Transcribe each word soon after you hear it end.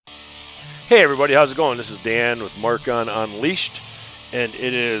Hey everybody, how's it going? This is Dan with Marcon Unleashed, and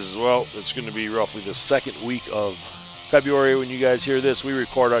it is, it's going to be roughly the second week of February when you guys hear this. We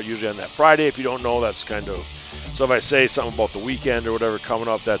record out usually on that Friday. If you don't know, that's kind of, so if I say something about the weekend or whatever coming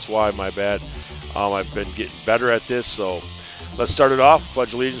up, that's why, my bad. I've been getting better at this, so let's start it off.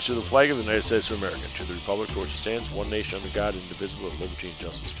 Pledge allegiance to the flag of the United States of America, to the republic for which it stands, one nation under God, indivisible, with liberty and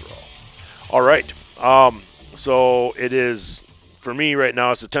justice for all. All right, so it is, for me right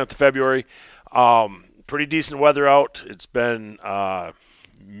now, it's the 10th of February. Pretty decent weather out. It's been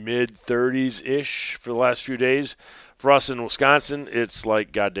mid-30s-ish for the last few days. For us in Wisconsin, it's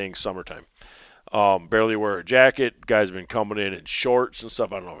like god dang summertime. Barely wear a jacket. Guys have been coming in shorts and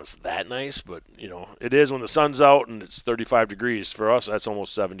stuff. I don't know if it's that nice, but, it is when the sun's out and it's 35 degrees. For us, that's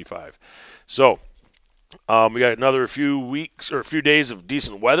almost 75. So we got another few days of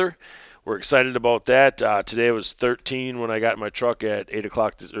decent weather. We're excited about that. Today was 13 when I got in my truck at 8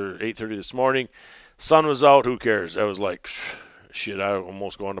 o'clock or 8:30 this morning. Sun was out. Who cares? I was like, shit, I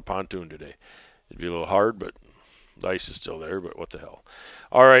almost go on the pontoon today. It'd be a little hard, but the ice is still there, but what the hell.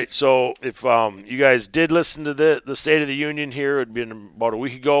 All right, so if you guys did listen to the State of the Union here, it had been about a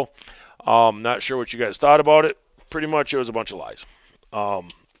week ago. Not sure what you guys thought about it. Pretty much it was a bunch of lies.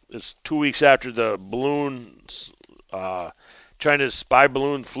 It's 2 weeks after the balloons China's spy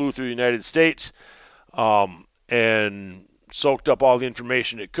balloon flew through the United States and soaked up all the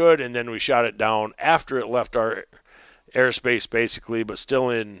information it could, and then we shot it down after it left our airspace, basically, but still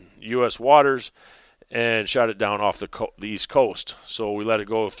in U.S. waters, and shot it down off the East Coast. So we let it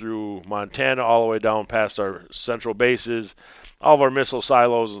go through Montana all the way down past our central bases, all of our missile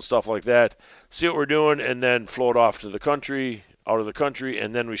silos and stuff like that, see what we're doing, and then float off to the country, out of the country,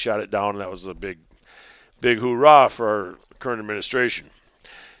 and then we shot it down, and that was a big hoorah for our current administration.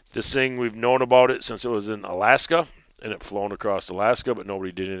 This thing, we've known about it since it was in Alaska, and it flown across Alaska, but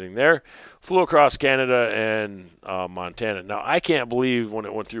nobody did anything there. Flew across Canada and Montana. Now, I can't believe when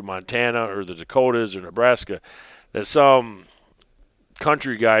it went through Montana or the Dakotas or Nebraska that some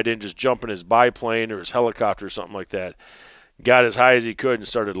country guy didn't just jump in his biplane or his helicopter or something like that, got as high as he could and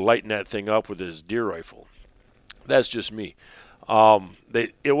started lighting that thing up with his deer rifle. That's just me.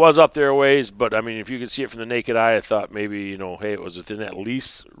 It was up there a ways, but I mean, if you could see it from the naked eye, I thought maybe, hey, it was within at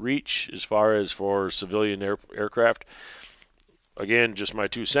least reach as far as for civilian aircraft. Again, just my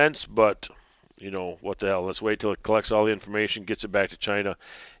 2 cents, but, what the hell. Let's wait till it collects all the information, gets it back to China,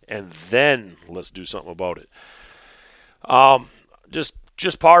 and then let's do something about it.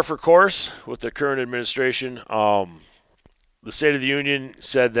 Just par for course with the current administration. The State of the Union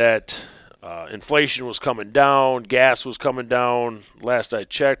said that inflation was coming down, gas was coming down. Last I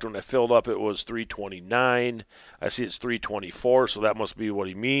checked, when I filled up, it was $3.29. I see it's $3.24, so that must be what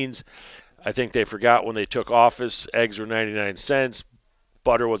he means. I think they forgot when they took office, eggs were 99 cents,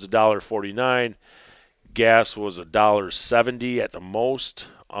 butter was $1.49, gas was $1.70 at the most.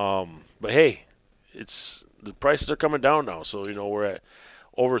 But hey, the prices are coming down now, so we're at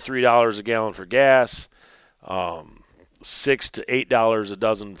over $3 a gallon for gas. $6 to $8 a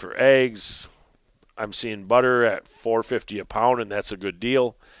dozen for eggs. I'm seeing butter at $4.50 a pound, and that's a good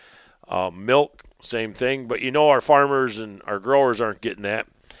deal. Milk, same thing. But our farmers and our growers aren't getting that.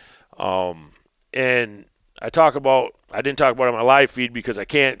 And I didn't talk about it on my live feed because I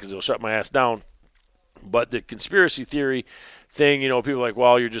can't, because it'll shut my ass down. But the conspiracy theory thing, people are like,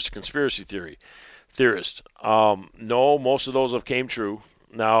 well, you're just a conspiracy theorist. No, most of those have came true.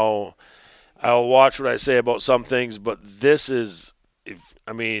 Now, I'll watch what I say about some things, but this is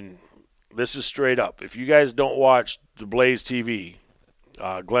straight up. If you guys don't watch the Blaze TV,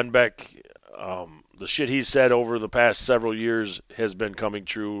 Glenn Beck, the shit he's said over the past several years has been coming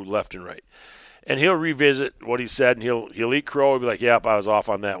true left and right. And he'll revisit what he said, and he'll eat crow. He'll be like, yep, I was off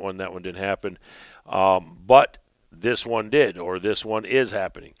on that one. That one didn't happen. But this one did, or this one is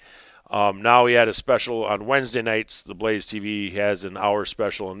happening. Now he had a special on Wednesday nights. The Blaze TV has an hour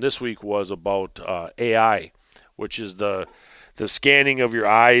special, and this week was about AI, which is the scanning of your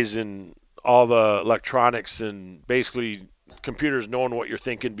eyes and all the electronics, and basically computers knowing what you're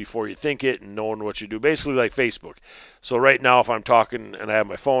thinking before you think it and knowing what you do, basically like Facebook. So right now, if I'm talking and I have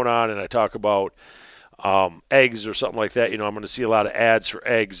my phone on and I talk about eggs or something like that, I'm going to see a lot of ads for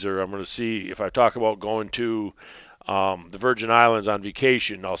eggs, or I'm going to see, if I talk about going to the Virgin Islands on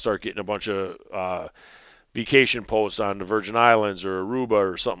vacation, I'll start getting a bunch of vacation posts on the Virgin Islands or Aruba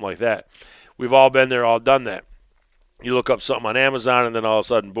or something like that. We've all been there, all done that. You look up something on Amazon, and then all of a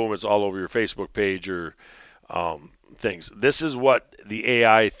sudden, boom, it's all over your Facebook page or things. This is what the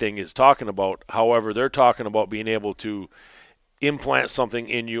AI thing is talking about. However, they're talking about being able to implant something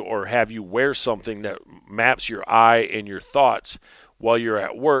in you or have you wear something that maps your eye and your thoughts while you're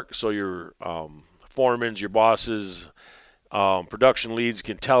at work, so your foremans, your bosses, production leads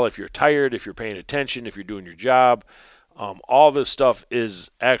can tell if you're tired, if you're paying attention, if you're doing your job. All this stuff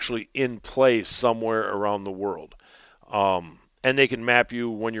is actually in place somewhere around the world. And they can map you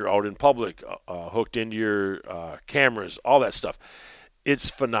when you're out in public, hooked into your cameras, all that stuff. It's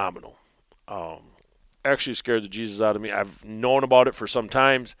phenomenal. Actually scared the Jesus out of me. I've known about it for some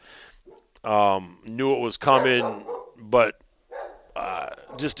times, knew it was coming, but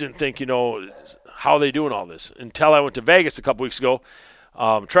just didn't think, how are they doing all this? Until I went to Vegas a couple weeks ago.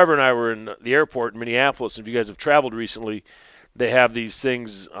 Trevor and I were in the airport in Minneapolis, and if you guys have traveled recently, they have these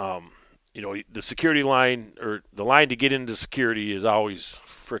things, the security line, or the line to get into security is always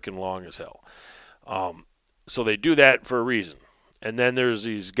freaking long as hell. So they do that for a reason. And then there's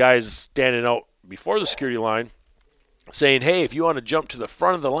these guys standing out before the security line saying, hey, if you want to jump to the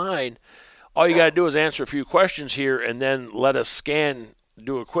front of the line, all you got to do is answer a few questions here and then let us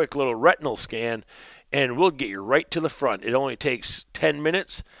do a quick little retinal scan, and we'll get you right to the front. It only takes 10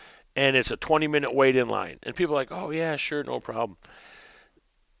 minutes, and it's a 20-minute wait in line. And people are like, oh, yeah, sure, no problem.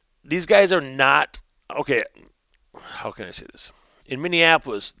 These guys are not, okay, how can I say this? In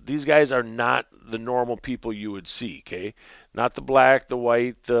Minneapolis, these guys are not the normal people you would see, okay? Not the black, the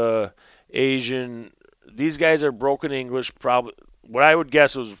white, the Asian. These guys are broken English, probably. What I would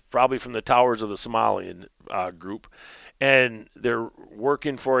guess was probably from the towers of the Somalian group. And they're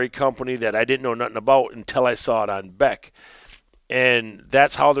working for a company that I didn't know nothing about until I saw it on Beck. And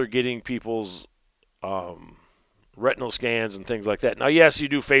that's how they're getting people's retinal scans and things like that. Now, yes, you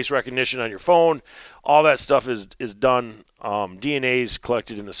do face recognition on your phone. All that stuff is done. DNA is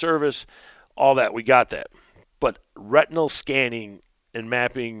collected in the service. All that, we got that. But retinal scanning and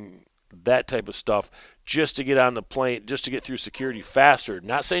mapping, that type of stuff, just to get on the plane, just to get through security faster.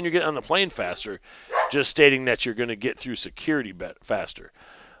 Not saying you're getting on the plane faster, just stating that you're going to get through security faster.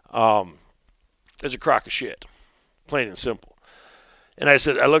 Is a crock of shit, plain and simple. And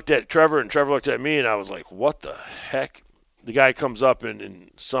I looked at Trevor, and Trevor looked at me, and I was like, what the heck? The guy comes up in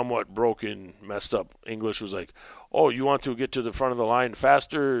somewhat broken, messed up English, was like, oh, you want to get to the front of the line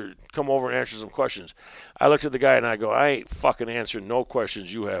faster? Come over and answer some questions. I looked at the guy, and I go, I ain't fucking answering no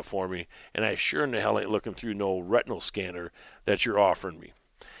questions you have for me, and I sure in the hell ain't looking through no retinal scanner that you're offering me.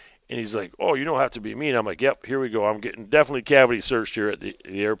 And he's like, oh, you don't have to be me. And I'm like, yep, here we go. I'm getting definitely cavity searched here at the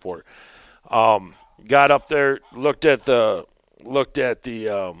airport. Got up there, looked at the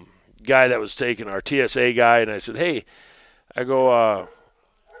guy that was taking our TSA guy, and I said, hey, I go,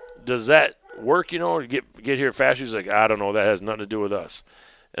 does that work, to get here faster? He's like, I don't know. That has nothing to do with us.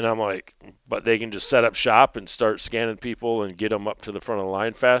 And I'm like, but they can just set up shop and start scanning people and get them up to the front of the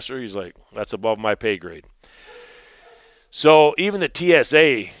line faster? He's like, that's above my pay grade. So even the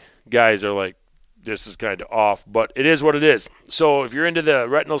TSA guys are like, this is kind of off, but it is what it is. So if you're into the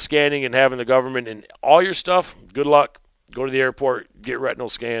retinal scanning and having the government and all your stuff, good luck. Go to the airport, get retinal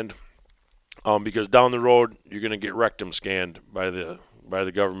scanned, because down the road you're going to get rectum scanned by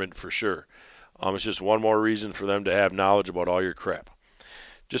the government for sure. It's just one more reason for them to have knowledge about all your crap.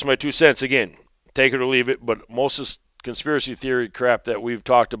 Just my 2 cents. Again, take it or leave it, but most of conspiracy theory crap that we've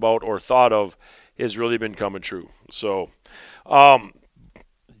talked about or thought of has really been coming true. So,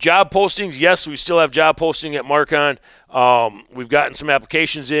 job postings, yes, we still have job posting at Marcon. We've gotten some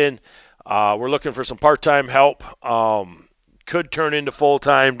applications in. We're looking for some part-time help. Could turn into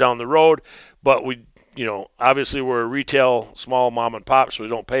full-time down the road, but we, obviously we're a retail, small mom and pop, so we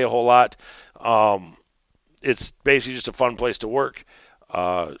don't pay a whole lot. It's basically just a fun place to work.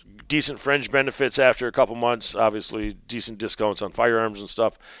 Decent fringe benefits after a couple months, obviously decent discounts on firearms and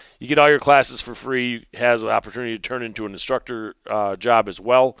stuff. You get all your classes for free. Has the opportunity to turn into an instructor job as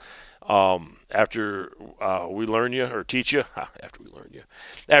well. After we learn you or teach you,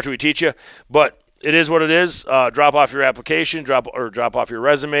 after we teach you. But it is what it is. Drop off your application, drop off your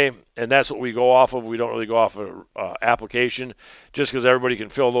resume, and that's what we go off of. We don't really go off of application just because everybody can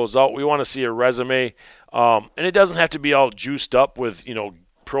fill those out. We want to see a resume, and it doesn't have to be all juiced up with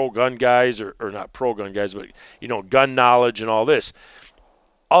pro-gun guys or not pro-gun guys, but gun knowledge and all this.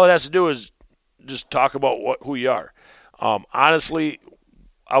 All it has to do is just talk about who you are. Honestly,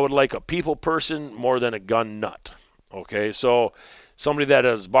 I would like a people person more than a gun nut. Okay, so somebody that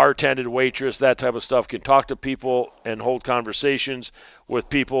has bartended, waitress, that type of stuff, can talk to people and hold conversations with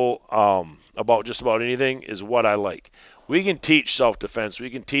people about just about anything is what I like. We can teach self-defense. We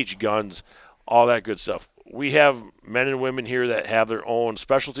can teach guns, all that good stuff. We have men and women here that have their own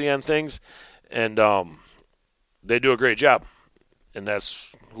specialty on things, and they do a great job, and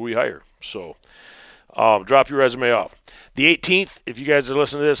that's who we hire. So drop your resume off. The 18th, if you guys are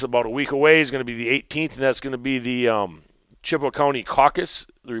listening to this, about a week away, is going to be the 18th, and that's going to be the Chippewa County Caucus,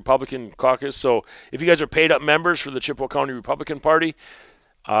 the Republican Caucus. So if you guys are paid up members for the Chippewa County Republican Party,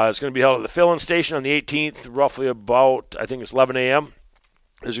 it's going to be held at the fill-in station on the 18th, roughly about, I think it's 11 a.m.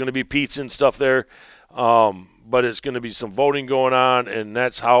 There's going to be pizza and stuff there, but it's going to be some voting going on, and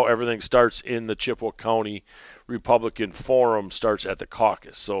that's how everything starts in the Chippewa County Republican Forum, starts at the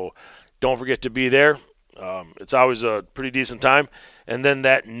caucus. So don't forget to be there. It's always a pretty decent time. And then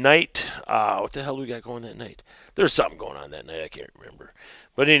that night, what the hell do we got going that night? There's something going on that night. I can't remember.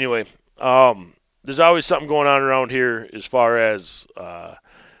 But anyway, there's always something going on around here as far as, out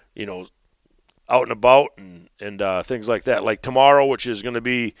and about and things like that. Like tomorrow, which is going to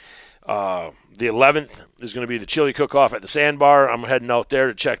be the 11th, there's going to be the chili cook-off at the Sandbar. I'm heading out there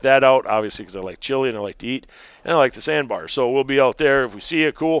to check that out, obviously, because I like chili and I like to eat, and I like the Sandbar. So we'll be out there. If we see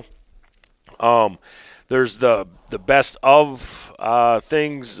you, cool. There's the best of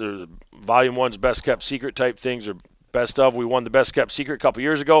things, or Volume 1's best kept secret type things, or best of. We won the best kept secret a couple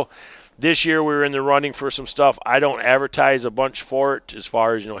years ago. This year we were in the running for some stuff. I don't advertise a bunch for it as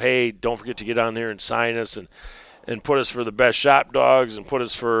far as, hey, don't forget to get on there and sign us and put us for the best shop dogs and put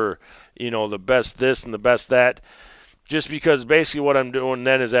us for, the best this and the best that. Just because basically what I'm doing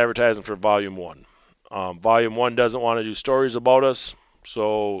then is advertising for Volume 1. Volume 1 doesn't want to do stories about us,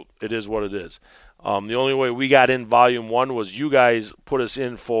 so it is what it is. The only way we got in Volume 1 was you guys put us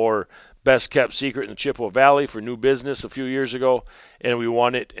in for Best Kept Secret in the Chippewa Valley for new business a few years ago, and we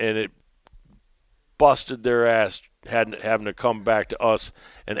won it, and it busted their ass having to come back to us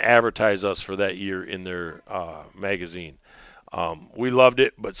and advertise us for that year in their magazine. We loved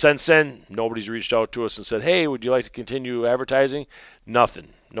it, but since then, nobody's reached out to us and said, hey, would you like to continue advertising?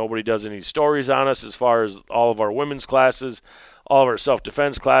 Nothing. Nobody does any stories on us as far as all of our women's classes, all of our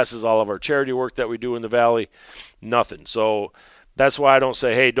self-defense classes, all of our charity work that we do in the Valley. Nothing. So that's why I don't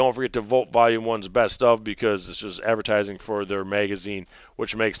say, hey, don't forget to vote Volume 1's best of, because it's just advertising for their magazine,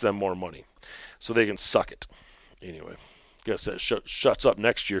 which makes them more money. So they can suck it. Anyway, guess that shuts up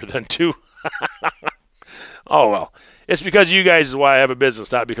next year then too. Oh, well. It's because of you guys is why I have a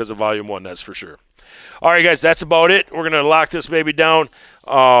business, not because of Volume 1, that's for sure. All right, guys, that's about it. We're going to lock this baby down.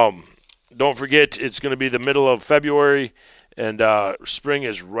 Don't forget, it's going to be the middle of February, and spring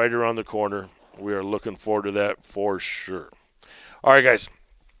is right around the corner. We are looking forward to that for sure. All right, guys.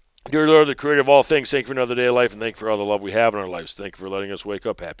 Dear Lord, the creator of all things, thank you for another day of life, and thank you for all the love we have in our lives. Thank you for letting us wake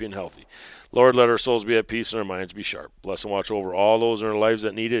up happy and healthy. Lord, let our souls be at peace and our minds be sharp. Bless and watch over all those in our lives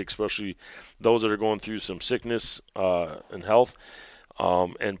that need it, especially those that are going through some sickness and health.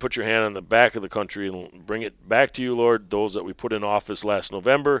 And put your hand on the back of the country and bring it back to you, Lord. Those that we put in office last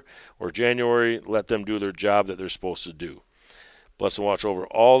November or January, let them do their job that they're supposed to do. Bless and watch over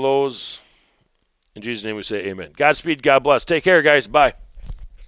all those. In Jesus' name we say amen. Godspeed, God bless. Take care, guys. Bye.